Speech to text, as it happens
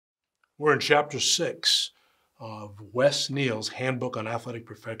We're in chapter 6 of Wes Neal's Handbook on Athletic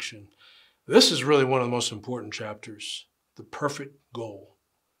Perfection. This is really one of the most important chapters, the perfect goal.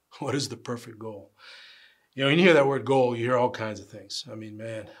 What is the perfect goal? You know, when you hear that word goal, you hear all kinds of things. I mean,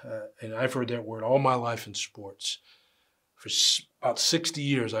 man, and I've heard that word all my life in sports. For about 60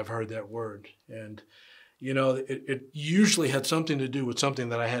 years, I've heard that word. And, you know, it usually had something to do with something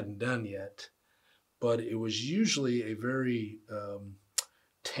that I hadn't done yet. But it was usually a very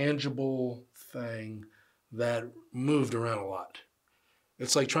tangible thing that moved around a lot.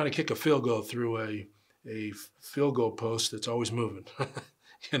 It's like trying to kick a field goal through a field goal post that's always moving,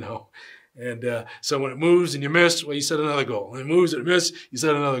 you know. And so when it moves and you miss, well, you set another goal. When it moves and it misses, you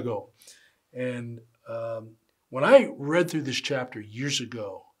set another goal. And when I read through this chapter years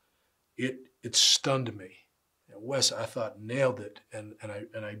ago, it stunned me. And Wes, I thought, nailed it. And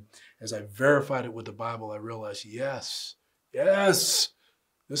I, as I verified it with the Bible, I realized, yes,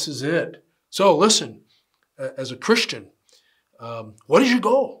 this is it. So listen, as a Christian, what is your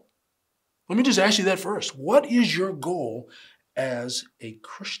goal? Let me just ask you that first. What is your goal as a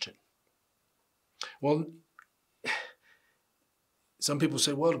Christian? Well, some people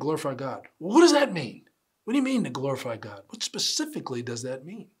say, well, to glorify God. Well, what does that mean? What do you mean to glorify God? What specifically does that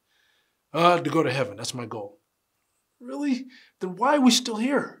mean? To go to heaven, that's my goal. Really? Then why are we still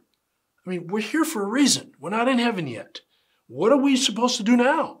here? I mean, we're here for a reason. We're not in heaven yet. What are we supposed to do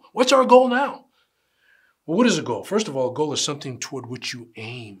now? What's our goal now? Well, what is a goal? First of all, a goal is something toward which you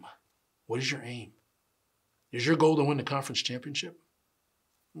aim. What is your aim? Is your goal to win the conference championship?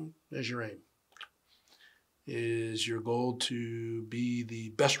 There's your aim. Is your goal to be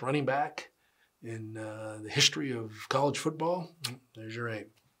the best running back in the history of college football? There's your aim.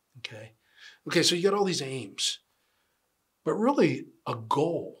 Okay, so you got all these aims. But really, a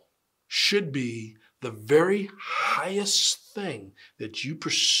goal should be the very highest thing that you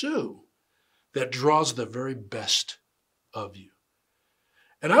pursue that draws the very best of you.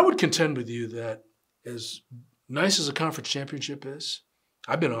 And I would contend with you that as nice as a conference championship is,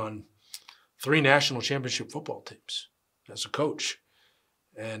 I've been on 3 national championship football teams as a coach.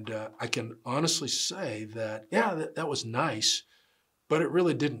 And I can honestly say that, yeah, that was nice, but it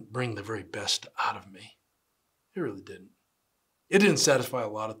really didn't bring the very best out of me. It really didn't. It didn't satisfy a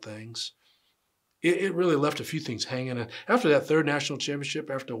lot of things. It really left a few things hanging. And after that 3rd national championship,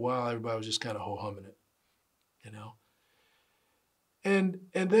 after a while, everybody was just kind of ho-humming it, you know. And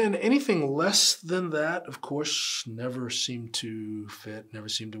then anything less than that, of course, never seemed to fit, never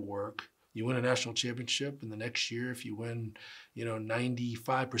seemed to work. You win a national championship, and the next year, if you win,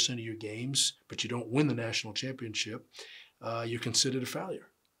 95% of your games, but you don't win the national championship, you're considered a failure.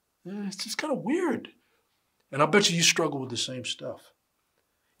 It's just kind of weird. And I'll bet you struggle with the same stuff.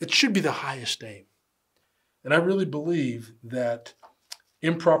 It should be the highest aim. And I really believe that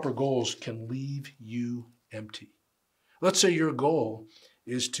improper goals can leave you empty. Let's say your goal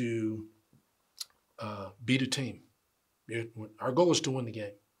is to beat a team. Our goal is to win the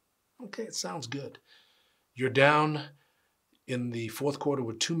game. Okay, it sounds good. You're down in the 4th quarter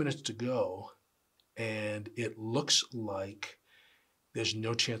with 2 minutes to go, and it looks like there's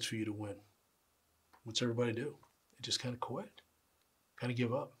no chance for you to win. What's everybody do? They just kind of quit, kind of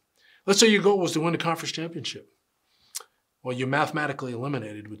give up. Let's say your goal was to win the conference championship. Well, you're mathematically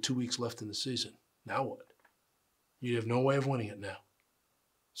eliminated with 2 weeks left in the season. Now what? You have no way of winning it now.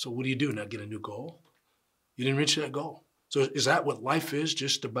 So what do you do? Now get a new goal? You didn't reach that goal. So is that what life is?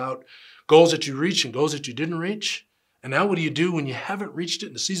 Just about goals that you reach and goals that you didn't reach? And now what do you do when you haven't reached it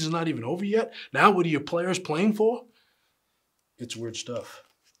and the season's not even over yet? Now what are your players playing for? It's weird stuff.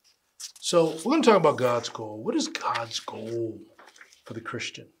 So we're going to talk about God's goal. What is God's goal for the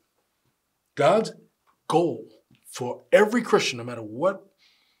Christian? God's goal for every Christian, no matter what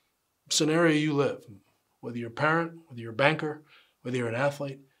scenario you live, whether you're a parent, whether you're a banker, whether you're an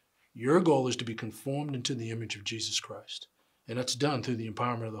athlete, your goal is to be conformed into the image of Jesus Christ. And that's done through the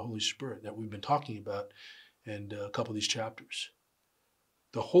empowerment of the Holy Spirit that we've been talking about in a couple of these chapters.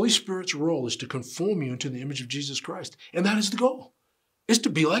 The Holy Spirit's role is to conform you into the image of Jesus Christ. And that is the goal. Is to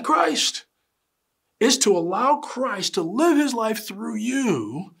be like Christ. Is to allow Christ to live his life through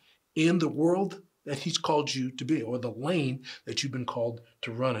you in the world that he's called you to be, or the lane that you've been called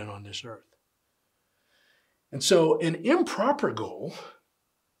to run in on this earth. And so an improper goal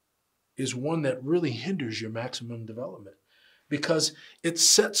is one that really hinders your maximum development because it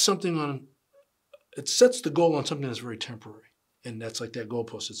sets the goal on something that's very temporary. And that's like that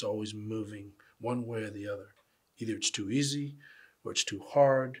goalpost. It's always moving one way or the other. Either it's too easy or it's too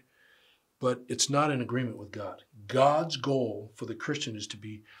hard, but it's not in agreement with God. God's goal for the Christian is to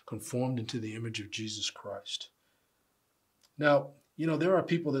be conformed into the image of Jesus Christ. Now, there are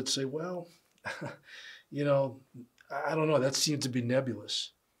people that say, well, you know, I don't know, that seems to be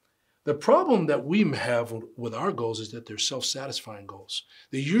nebulous. The problem that we have with our goals is that they're self-satisfying goals.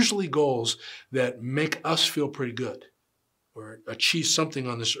 They're usually goals that make us feel pretty good or achieve something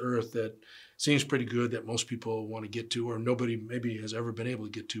on this earth that seems pretty good that most people want to get to or nobody maybe has ever been able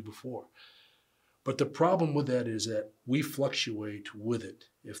to get to before. But the problem with that is that we fluctuate with it.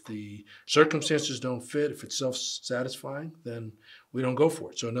 If the circumstances don't fit, if it's self-satisfying, then we don't go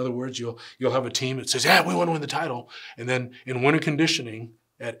for it. So in other words, you'll have a team that says, yeah, we want to win the title. And then in winter conditioning,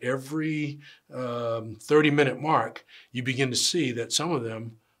 at every 30-minute mark, you begin to see that some of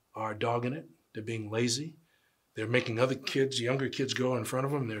them are dogging it. They're being lazy. They're making other kids, younger kids, go in front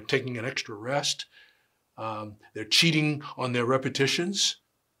of them. They're taking an extra rest. They're cheating on their repetitions.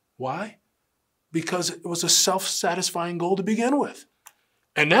 Why? Because it was a self-satisfying goal to begin with.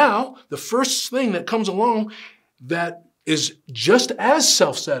 And now, the first thing that comes along that is just as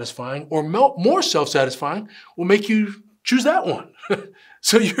self-satisfying or more self-satisfying will make you choose that one.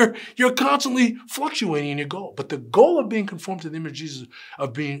 So you're constantly fluctuating in your goal. But the goal of being conformed to the image of Jesus,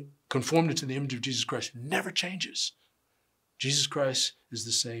 of being conformed into the image of Jesus Christ, never changes. Jesus Christ is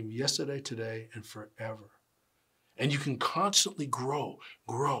the same yesterday, today, and forever. And you can constantly grow,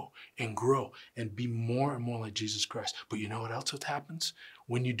 and be more and more like Jesus Christ. But you know what else happens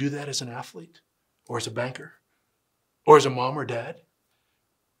when you do that as an athlete or as a banker or as a mom or dad?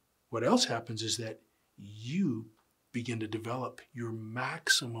 What else happens is that you begin to develop your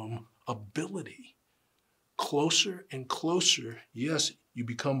maximum ability. Closer and closer, yes, you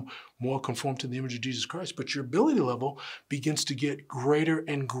become more conformed to the image of Jesus Christ, but your ability level begins to get greater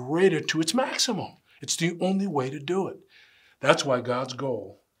and greater to its maximum. It's the only way to do it. That's why God's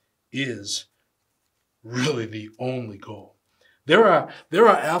goal is really the only goal. There are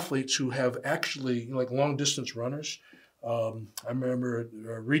athletes who have actually, like long distance runners. I remember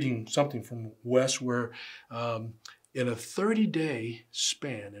reading something from Wes where in a 30-day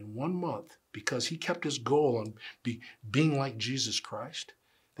span, in 1 month, because he kept his goal on being like Jesus Christ,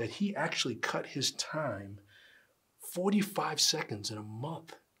 that he actually cut his time 45 seconds in a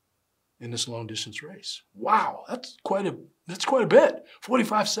month in this long distance race. Wow, that's quite a bit,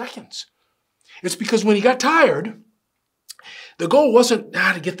 45 seconds. It's because when he got tired, the goal wasn't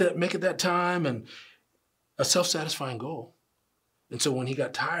to make it that time and a self-satisfying goal. And so when he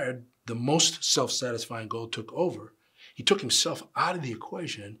got tired, the most self-satisfying goal took over. He took himself out of the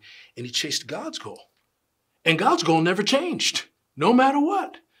equation and he chased God's goal. And God's goal never changed, no matter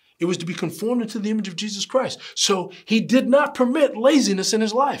what. It was to be conformed into the image of Jesus Christ. So he did not permit laziness in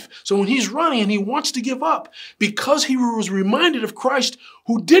his life. So when he's running and he wants to give up, because he was reminded of Christ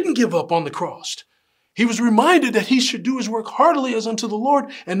who didn't give up on the cross, he was reminded that he should do his work heartily as unto the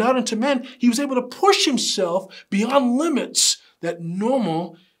Lord and not unto men. He was able to push himself beyond limits that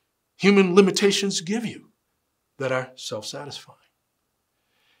normal human limitations give you that are self-satisfying.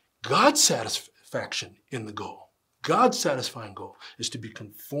 God's satisfaction in the goal, God's satisfying goal, is to be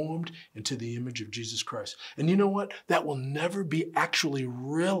conformed into the image of Jesus Christ. And you know what? That will never be actually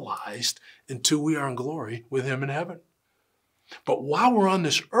realized until we are in glory with him in heaven. But while we're on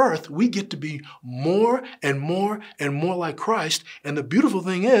this earth, we get to be more and more and more like Christ. And the beautiful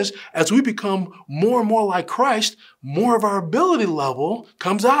thing is, as we become more and more like Christ, more of our ability level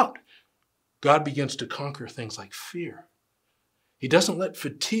comes out. God begins to conquer things like fear. He doesn't let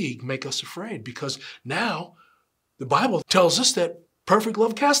fatigue make us afraid, because now the Bible tells us that perfect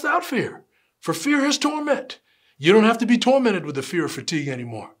love casts out fear. For fear is torment. You don't have to be tormented with the fear of fatigue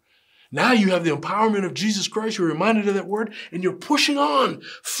anymore. Now you have the empowerment of Jesus Christ. You're reminded of that word, and you're pushing on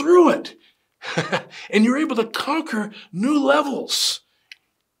through it. And you're able to conquer new levels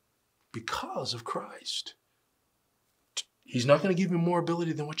because of Christ. He's not going to give you more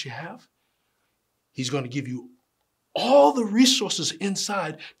ability than what you have. He's going to give you all the resources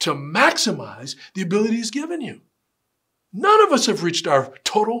inside to maximize the ability he's given you. None of us have reached our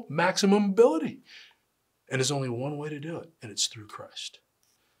total maximum ability. And there's only one way to do it, and it's through Christ.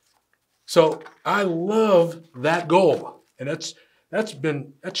 So I love that goal, and that's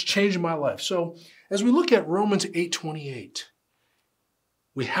changed my life. So as we look at Romans 8:28,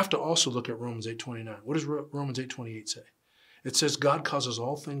 we have to also look at Romans 8:29. What does Romans 8:28 say? It says, God causes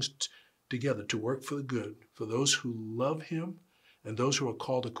all things together to work for the good for those who love him and those who are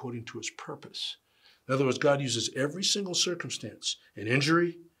called according to his purpose. In other words, God uses every single circumstance, an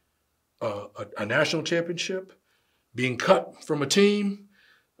injury, a national championship, being cut from a team,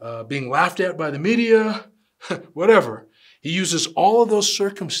 being laughed at by the media, whatever. He uses all of those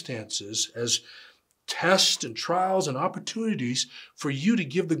circumstances as tests and trials and opportunities for you to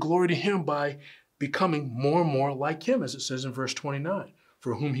give the glory to him by becoming more and more like him, as it says in verse 29.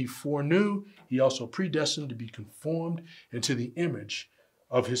 For whom he foreknew, he also predestined to be conformed into the image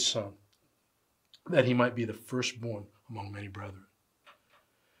of his Son, that he might be the firstborn among many brethren.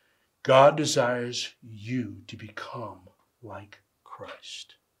 God desires you to become like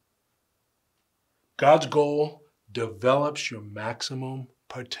Christ. God's goal develops your maximum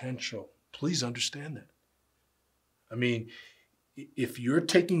potential. Please understand that. I mean, if you're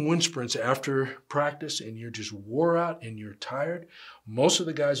taking wind sprints after practice and you're just wore out and you're tired, most of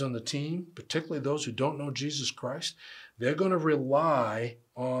the guys on the team, particularly those who don't know Jesus Christ, they're going to rely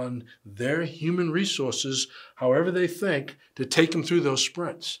on their human resources, however they think, to take them through those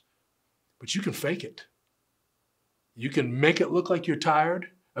sprints. But you can fake it. You can make it look like you're tired.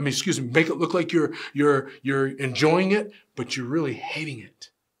 Make it look like you're enjoying it, but you're really hating it.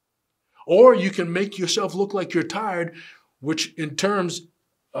 Or you can make yourself look like you're tired, which in terms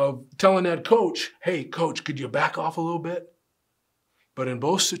of telling that coach, hey, coach, could you back off a little bit? But in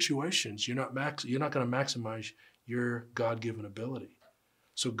both situations, you're not going to maximize your God-given ability.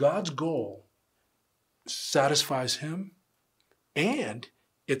 So God's goal satisfies him, and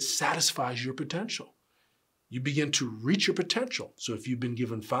it satisfies your potential. You begin to reach your potential. So if you've been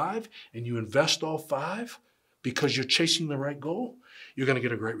given 5 and you invest all 5 because you're chasing the right goal, you're going to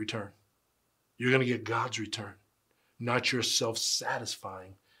get a great return. You're going to get God's return, not your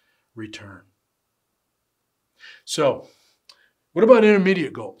self-satisfying return. So what about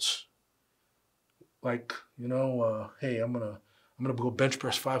intermediate goals? Like, hey, I'm gonna go bench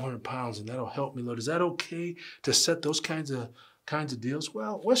press 500 pounds and that'll help me, Lord. Is that okay to set those kinds of deals?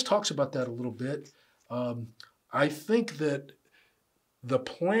 Well, Wes talks about that a little bit. I think that the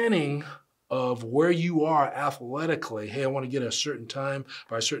planning of where you are athletically, hey, I want to get a certain time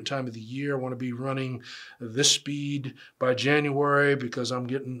by a certain time of the year. I want to be running this speed by January because I'm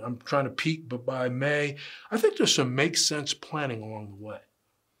trying to peak by May. I think there's some make sense planning along the way.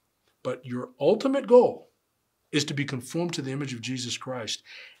 But your ultimate goal is to be conformed to the image of Jesus Christ.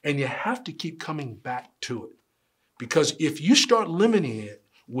 And you have to keep coming back to it. Because if you start limiting it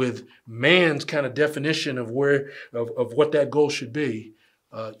with man's kind of definition of what that goal should be,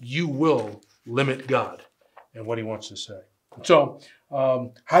 you will limit God and what he wants to say. So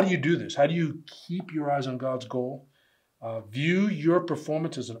how do you do this? How do you keep your eyes on God's goal? View your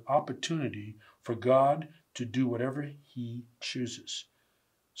performance as an opportunity for God to do whatever he chooses.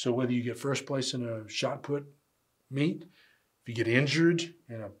 So whether you get first place in a shot put meet, if you get injured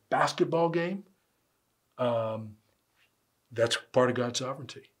in a basketball game, that's part of God's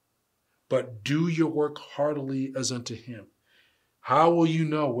sovereignty. But do your work heartily as unto him. How will you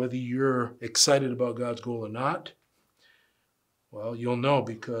know whether you're excited about God's goal or not? Well, you'll know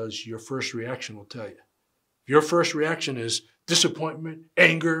because your first reaction will tell you. If your first reaction is disappointment,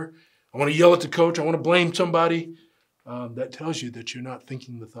 anger, I want to yell at the coach, I want to blame somebody, that tells you that you're not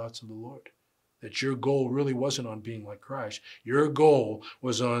thinking the thoughts of the Lord, that your goal really wasn't on being like Christ. Your goal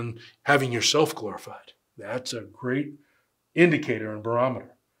was on having yourself glorified. That's a great indicator and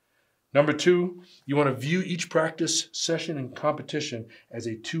barometer. Number 2, you want to view each practice session and competition as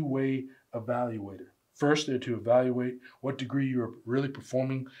a two-way evaluator. First, they're to evaluate what degree you're really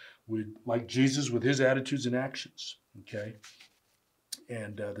performing like Jesus with his attitudes and actions. Okay?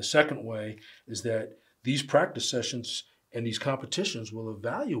 And the second way is that these practice sessions and these competitions will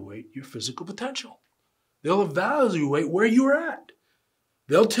evaluate your physical potential. They'll evaluate where you're at.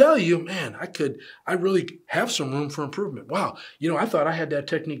 They'll tell you, man, I really have some room for improvement. Wow, I thought I had that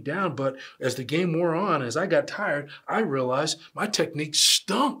technique down, but as the game wore on, as I got tired, I realized my technique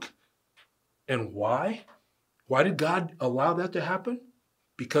stunk. And why? Why did God allow that to happen?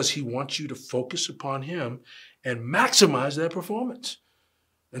 Because he wants you to focus upon him and maximize that performance.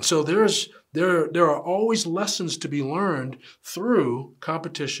 And so there are always lessons to be learned through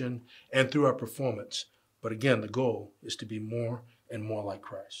competition and through our performance. But again, the goal is to be more and more like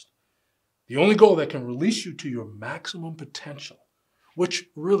Christ. The only goal that can release you to your maximum potential, which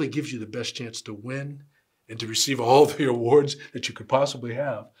really gives you the best chance to win and to receive all the awards that you could possibly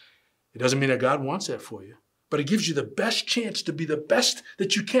have. It doesn't mean that God wants that for you, but it gives you the best chance to be the best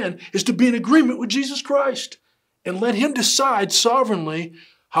that you can is to be in agreement with Jesus Christ and let him decide sovereignly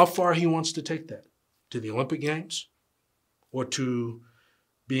how far he wants to take that, to the Olympic Games or to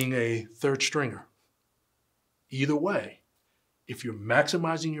being a third stringer. Either way, if you're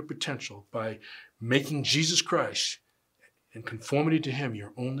maximizing your potential by making Jesus Christ and conformity to him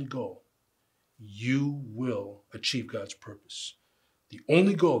your only goal, you will achieve God's purpose. The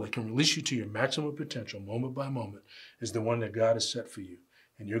only goal that can release you to your maximum potential moment by moment is the one that God has set for you.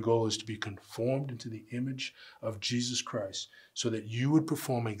 And your goal is to be conformed into the image of Jesus Christ so that you would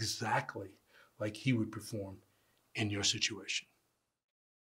perform exactly like he would perform in your situation.